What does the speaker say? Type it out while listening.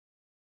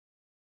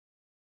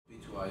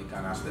I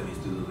can ask them is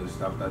to do the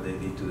stuff that they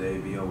did today,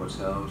 be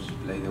ourselves,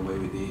 play the way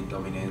we did,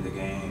 dominate the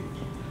game.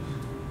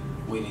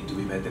 We need to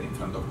be better in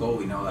front of goal.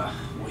 We know that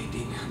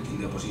waiting until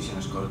the opposition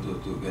scores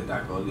to get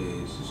that goal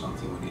is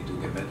something we need to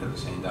get better. The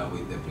same that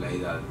with the play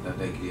that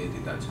they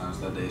created, that chance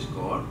that they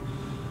scored.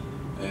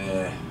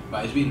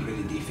 But it's been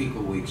really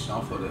difficult weeks now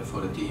for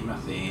the team. I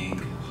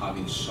think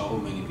having so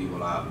many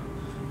people out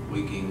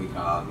week in, week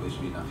out, there's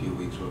been a few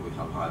weeks where we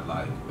have had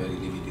like very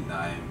limited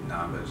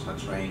numbers at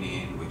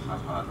training. We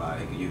have had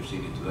like, you've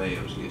seen it today,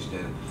 obviously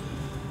still,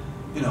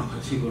 you know,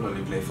 he could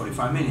only play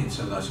 45 minutes,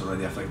 so that's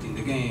already affecting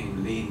the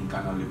game. Lynn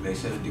can only play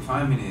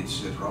 75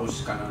 minutes,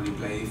 Rose can only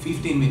play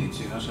 15 minutes,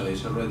 you know, so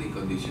it's already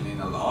conditioning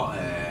a lot.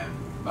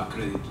 But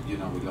credit, you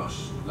know, we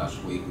lost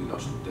last week, we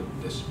lost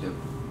the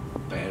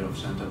pair of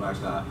centre backs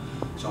that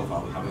so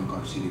far we haven't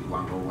conceded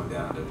one goal when they're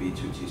on the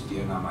pitch, which is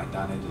Tierna,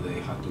 Maitane today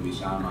had to be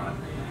Sam, and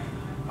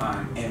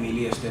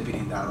Emilia stepping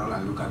in that role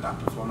and look at that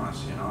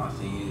performance. You know, I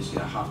think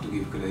I have to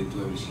give credit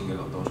to every single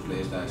of those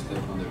players that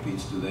stepped on the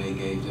pitch today,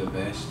 gave their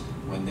best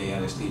when they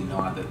are still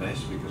not at the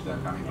best because they're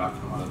coming back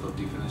from a lot of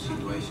different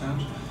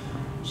situations.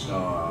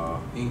 So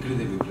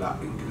incredibly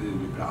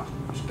proud,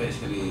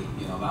 especially,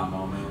 you know, that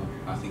moment.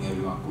 I think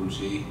everyone could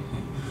see.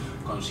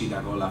 Concede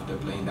a goal after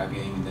playing that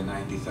game in the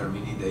 93rd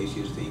minute. The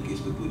easiest thing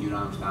is to put your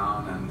arms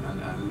down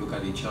and look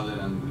at each other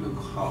and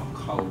look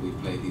how we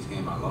played this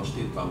game and lost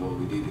it. But what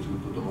we did is we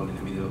put the ball in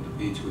the middle of the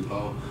pitch, we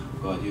go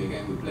at you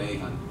again, we play,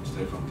 and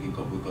straight from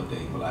kick-off we got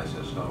the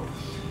equalizer. So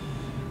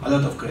a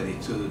lot of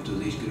credit to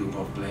this group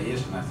of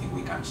players, and I think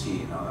we can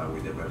see, you know, that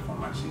with the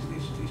performances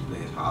these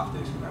players have,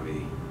 there's going to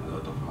be a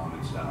lot of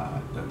moments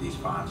that these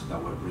fans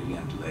that were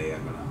brilliant today are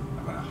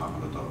gonna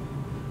have a lot of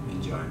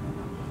enjoyment.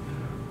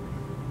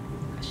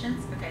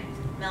 Questions? Okay.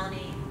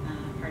 Melanie,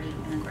 Party,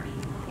 and then Courtney.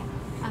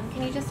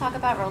 Can you just talk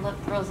about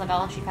Rose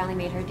Lavelle? She finally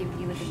made her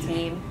debut with the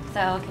team.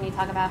 So can you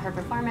talk about her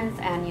performance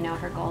and, you know,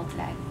 her goal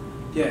today?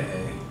 Yeah,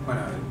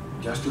 well,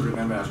 just to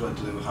remember as well,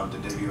 today we have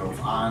the debut of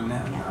Anne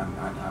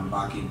and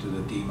back into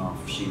the team of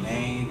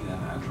Sinead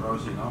and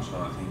Rose, you know. So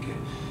I think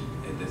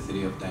the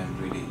three of them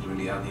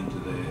really adding to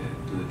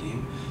the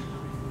team.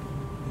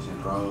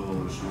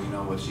 Rose, we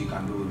know what she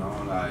can do, no?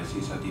 Like,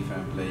 she's a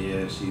different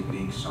player, she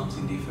brings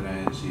something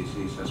different,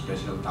 she's a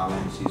special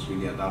talent, she's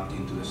really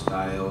adapting to the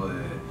style.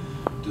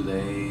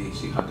 Today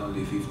she had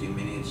only 15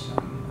 minutes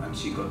and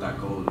she got that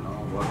goal, no?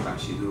 What can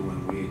she do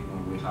when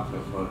we have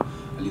her for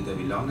a little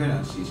bit longer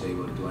and she's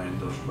able to earn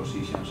those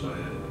positions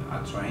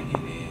at training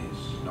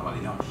is nobody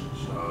knows.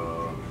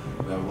 So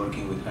we are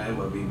working with her,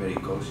 we're being very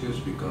cautious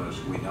because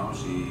we know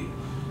she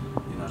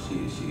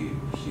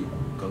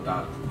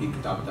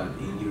picked up that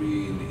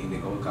injury in the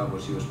Gold Cup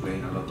where she was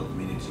playing a lot of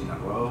minutes in a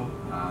row,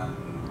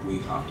 and we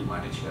have to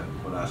manage her.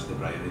 For us, the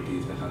priority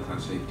is the health and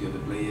safety of the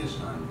players,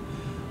 and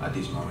at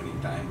this moment in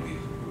time,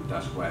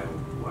 that's why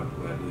what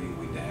we're doing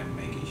with them,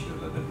 making sure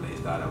that the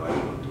players that are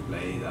able to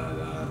play, that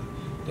are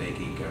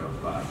taking care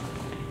of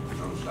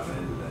Rose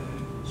Lavelle.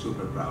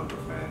 Super proud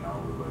of her. Now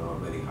we were all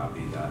very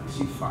happy that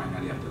she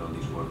finally, after all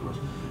this work, was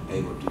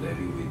able to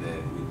debut with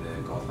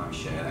the Gotham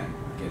share and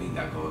getting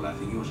that goal. I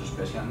think it was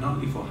special not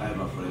only for her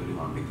but for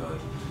everyone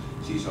because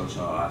she's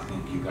also, I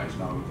think you guys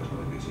know because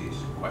obviously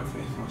she's quite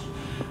famous,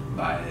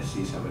 but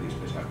she's a very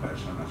special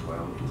person as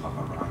well to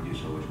have around you.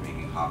 So it's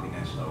bringing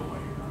happiness. So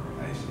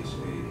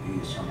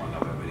it's someone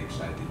that we're very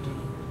excited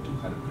to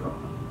help grow.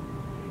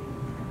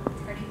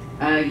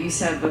 You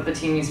said that the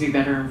team needs to be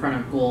better in front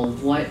of goal.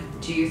 What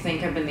do you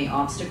think have been the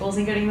obstacles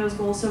in getting those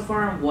goals so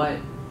far, and what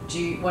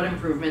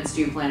improvements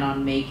do you plan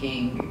on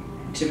making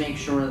to make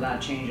sure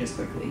that changes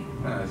quickly?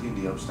 I think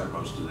the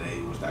obstacles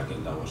today was that girl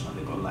that was on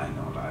the goal line.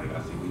 No? Like, I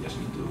think we just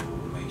need to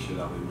make sure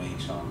that we make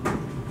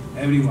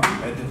everyone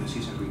better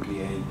decisions we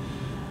create.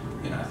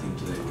 You know, I think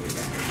today we're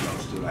getting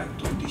close to like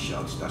 20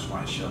 shots. That's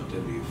one shot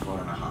every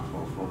 4.5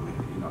 or 4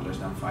 minutes. You know, less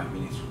than 5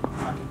 minutes.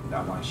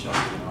 That one shot.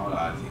 You know,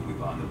 I think we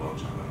got on the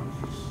box.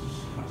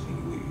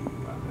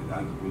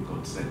 We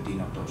got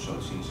 13 of those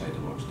shots inside the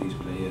box. These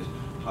players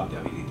have the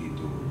ability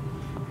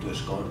to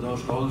score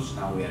those goals.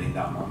 Now we are in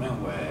that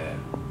moment where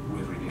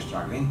we're really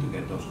struggling to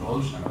get those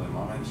goals. And other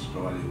moments,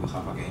 probably we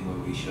have a game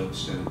where we shot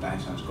 7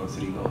 times and scored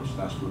 3 goals.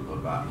 That's football.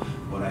 But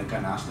what I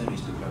can ask them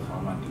is to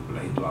perform and to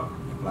play, to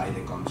apply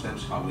the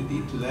concepts how we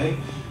did today.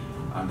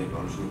 And the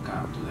goals will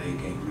come today.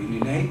 Came really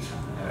late,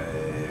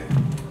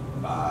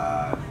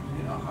 but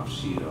you know, have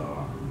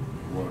zero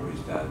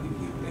worries that if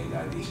we play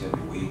like this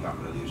every week and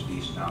produce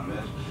these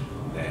numbers,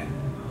 then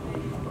we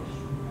will not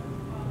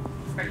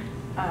lose.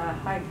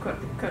 Hi,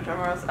 Coach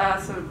Amorós.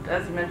 So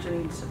as you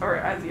mentioned, or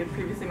as you had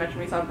previously mentioned,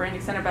 we saw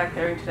Brandy center back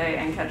pairing today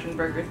and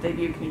Ketchenberger's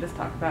debut. Can you just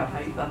talk about how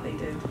you thought they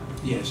did?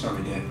 Yeah,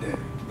 sorry, the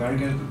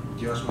Berger,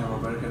 you asked me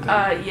about Berger?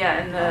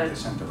 Yeah, and the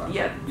center back.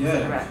 Yeah,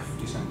 center backs.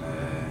 Listen,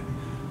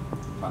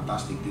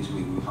 fantastic this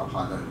week. We have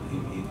had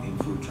in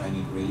full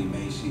training really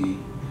Macy,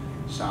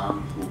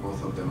 Sam, who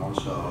both of them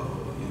also,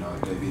 you know,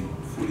 they've been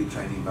fully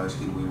training, but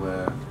still we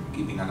were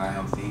keeping an eye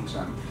on things,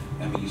 and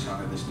Emily Son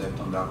had stepped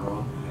on that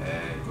role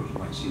because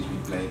when she's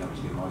been playing,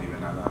 obviously more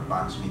even an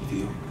advanced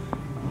midfield.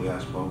 I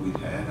spoke with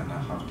her, and I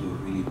have to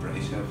really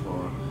praise her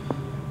for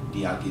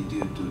the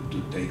attitude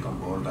to take on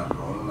board that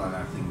role, and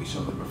I think we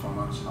saw the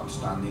performance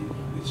outstanding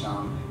with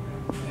Sam.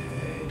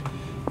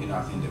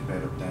 I think the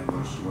pair of them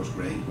was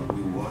great. When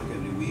we work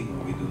every week,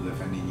 when we do the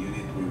defending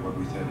unit, we work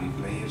with every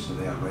player so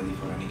they are ready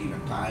for any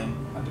given time.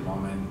 At the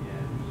moment,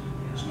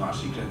 it's not a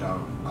secret.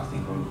 I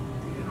think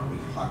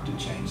we've had to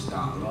change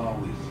that a lot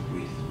with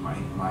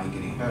Mike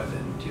getting hurt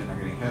and Tiana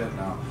getting hurt.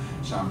 Now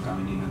Sam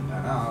coming in and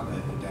out.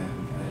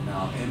 Then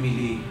now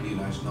Emily,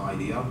 it's no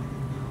ideal.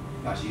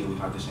 Last year we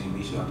had the same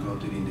issue a lot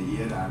during the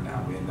year,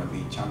 and we end up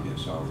being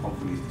champions. So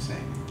hopefully it's the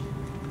same.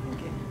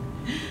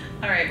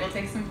 All right, we'll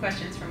take some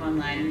questions from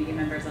online, and media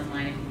members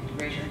online, if you could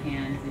raise your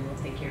hand, we will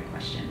take your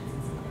questions.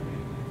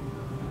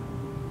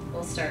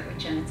 We'll start with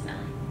Jen and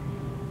Melanie.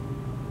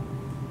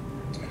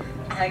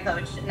 Hi,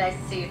 Coach. Nice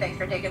to see you. Thanks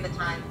for taking the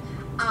time.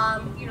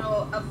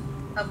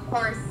 Of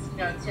course,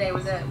 today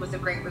was a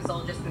great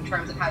result just in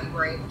terms of how you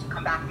were able to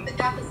come back from the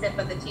deficit,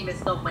 but the team is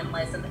still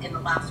winless in the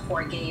last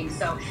 4 games.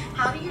 So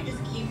how do you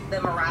just keep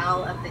the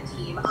morale of the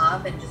team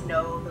up and just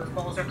know those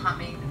goals are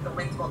coming, the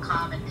wins will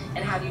come,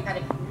 and how do you kind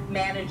of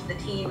manage the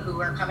team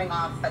who are coming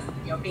off as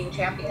being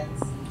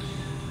champions?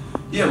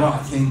 Yeah, well, I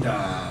think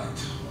that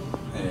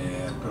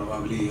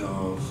probably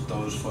of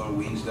those 4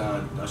 wins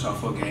those are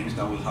 4 games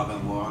that we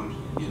haven't won.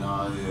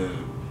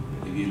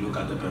 If you look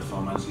at the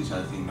performances,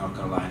 I think North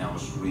Carolina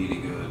was really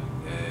good.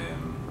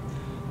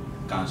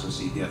 Kansas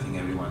City, I think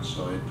everyone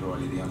saw it,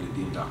 probably the only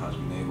team that has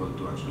been able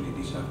to actually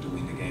deserve to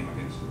win the game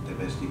against the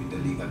best team in the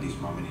league at this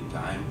moment in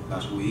time.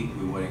 Last week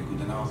we weren't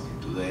good enough.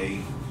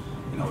 Today,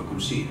 we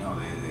could see,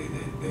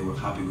 they were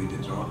happy with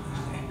the draw.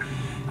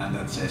 And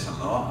that says a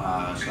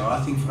lot. So I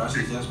think for us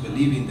it's just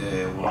believing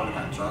the work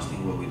and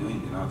trusting what we're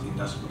doing. I think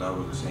that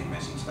was the same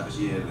message last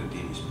year. The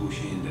team is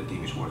pushing, the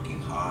team is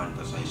working hard.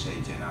 As I say,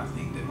 Jen, I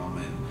think the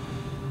moment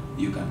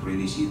you can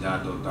really see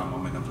that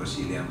moment of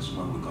resilience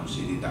when we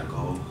conceded that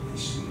goal.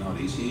 It's not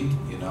easy,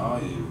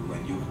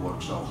 when you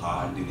work so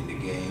hard during the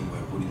game,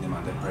 we're putting them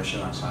under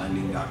pressure and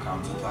suddenly that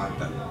counter-attack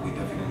that we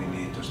definitely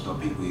need to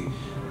stop it. We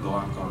go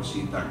and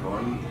concede that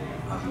goal.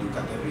 And look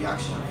at the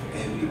reaction of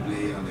every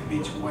player on the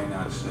pitch when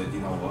I said,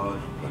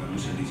 we're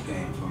losing this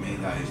game. For me,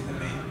 that is the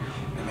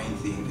main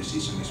thing. The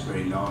season is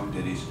very long.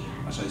 There is,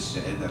 as I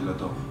said, a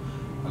lot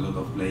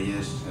of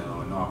players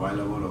not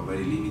available or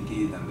very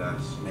limited, and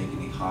that's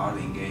making it hard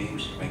in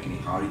games, making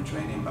it hard in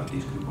training. But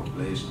this group of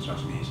players,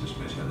 trust me, it's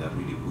special. They're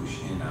really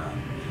pushing,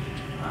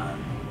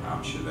 and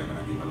I'm sure they're going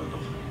to give a lot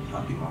of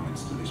happy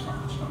moments to this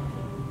fans. So.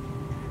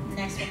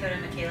 Next, we'll go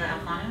to Michaela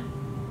Alfano.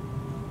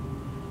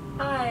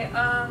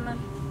 Hi.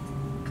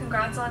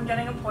 Congrats on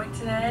getting a point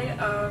today.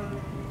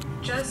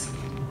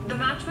 The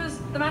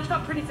match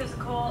got pretty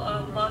physical.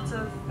 Lots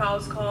of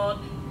fouls called,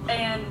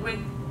 and with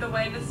the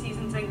way the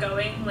season's been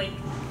going,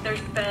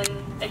 there's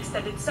been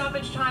extended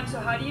stoppage time.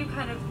 So how do you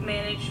kind of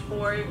manage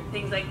for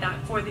things like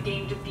that for the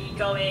game to be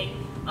going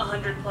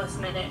 100+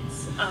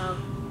 minutes?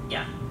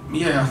 Yeah,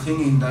 I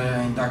think in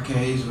that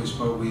case we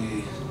spoke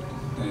with.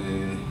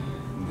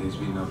 There's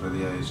been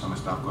already some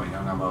stuff going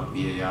on about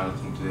VAR. I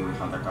think today we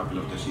had a couple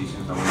of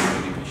decisions that we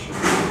weren't even sure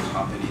what was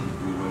happening.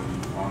 We were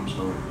informed,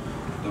 so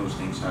those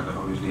things are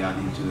obviously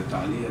adding to the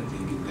tally. I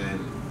think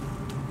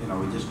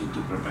we just need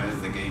to prepare.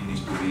 The game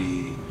needs to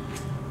be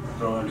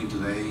probably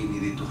today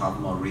needed to have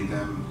more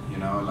rhythm. We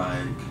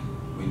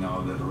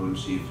know the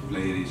rules. If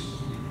players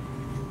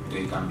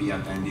they can be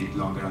attended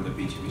longer on the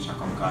pitch if it's a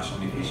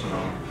concussion. If it's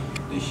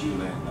they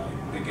shouldn't.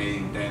 The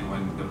game, then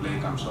when the player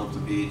comes off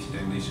the pitch,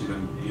 then they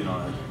shouldn't,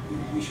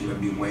 we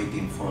shouldn't be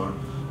waiting for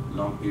a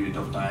long period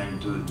of time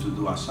to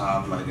do a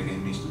sub, the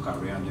game needs to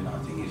carry on. I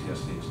think it's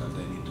just things that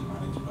they need to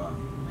manage. But,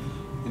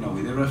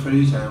 with the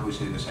referees, I always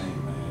say the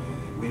same.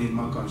 We need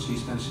more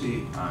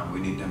consistency and we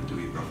need them to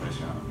be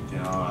professional.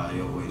 I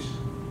always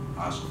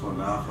ask for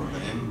that for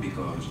them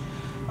because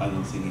I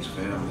don't think it's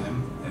fair on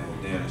them.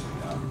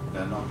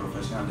 They're not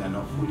professional, they're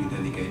not fully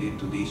dedicated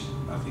to this.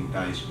 I think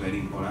that is very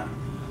important.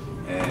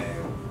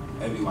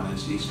 Everyone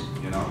else is,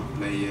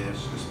 players,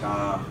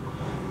 staff,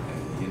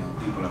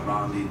 people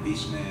around it,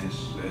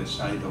 business,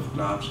 side of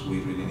clubs.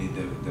 We really need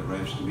the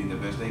refs to be the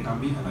best they can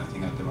be, and I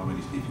think at the moment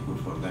it's difficult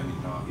for them,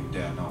 if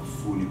they are not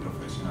fully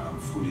professional and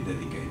fully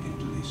dedicated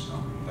to this.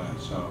 So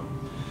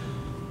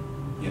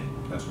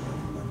that's what I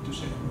would like to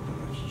say about the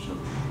refs. So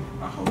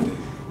I hope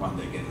one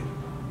day get it.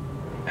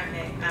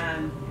 Okay,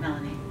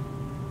 Melanie.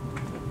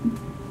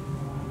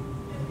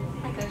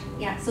 Hi, Coach.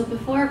 Yeah, so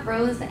before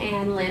Rose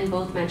and Lynn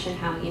both mentioned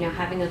how,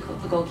 having a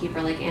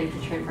goalkeeper like Ann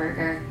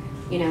Katrinberger,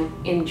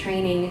 in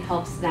training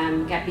helps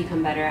them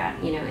become better at,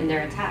 in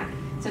their attack.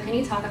 So can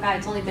you talk about,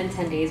 it's only been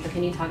 10 days, but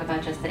can you talk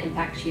about just the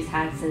impact she's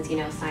had since,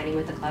 signing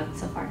with the club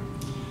so far?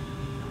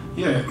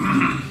 Yeah,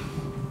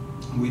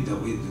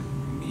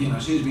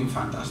 she's been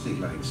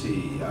fantastic. I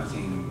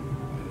think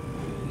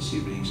she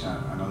brings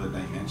another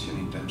dimension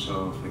in terms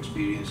of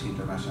experience,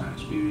 international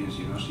experience.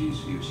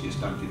 She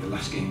started the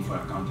last game for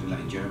a country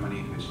like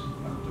Germany, who's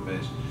one of the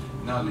best,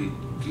 not only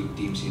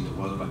teams in the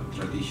world, but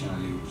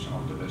traditionally some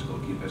of the best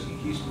goalkeepers in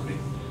history.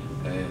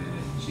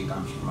 She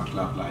comes from a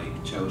club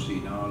like Chelsea,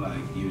 you know,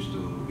 like used to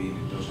being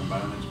in those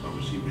environments, but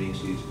what she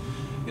brings is,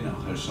 you know,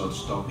 her shot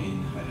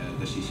stopping, her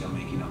decision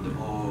making on the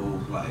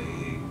ball,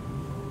 like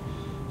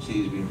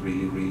she's been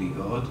really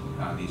good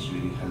and it's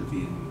really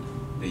helping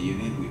the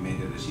unit. We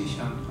made a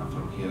decision, and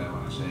from here I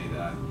want to say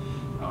that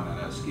I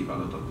want to give a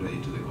lot of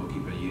credit to the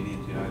goalkeeper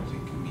unit. You know, I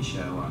think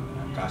Michelle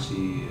and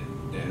Cassie,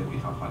 there we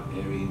have had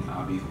Erin,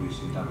 Abby, who is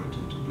in that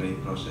return to play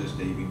process.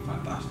 They've been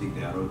fantastic.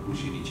 They are all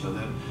pushing each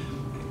other.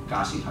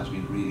 Cassie has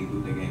been really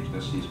good the games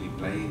that she's been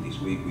playing. This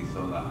week we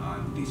thought that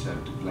Anne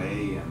deserved to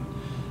play,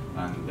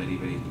 and very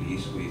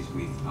pleased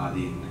with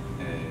adding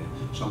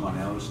someone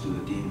else to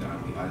the team that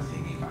I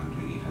think it can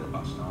really help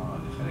us. No?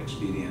 Her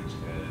experience,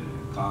 her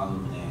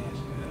calmness,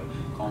 her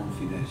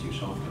confidence, you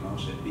saw her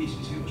set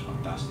pieces. It was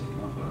fantastic.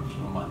 No? For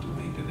someone to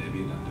make the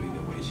debut and do it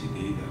the way she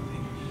did, I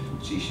think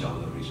she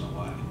showed the reason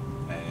why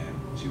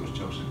she was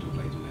chosen to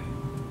play today.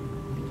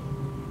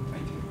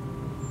 Thank you.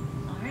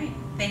 All right.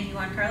 Thank you,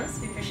 Juan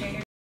Carlos. We appreciate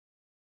your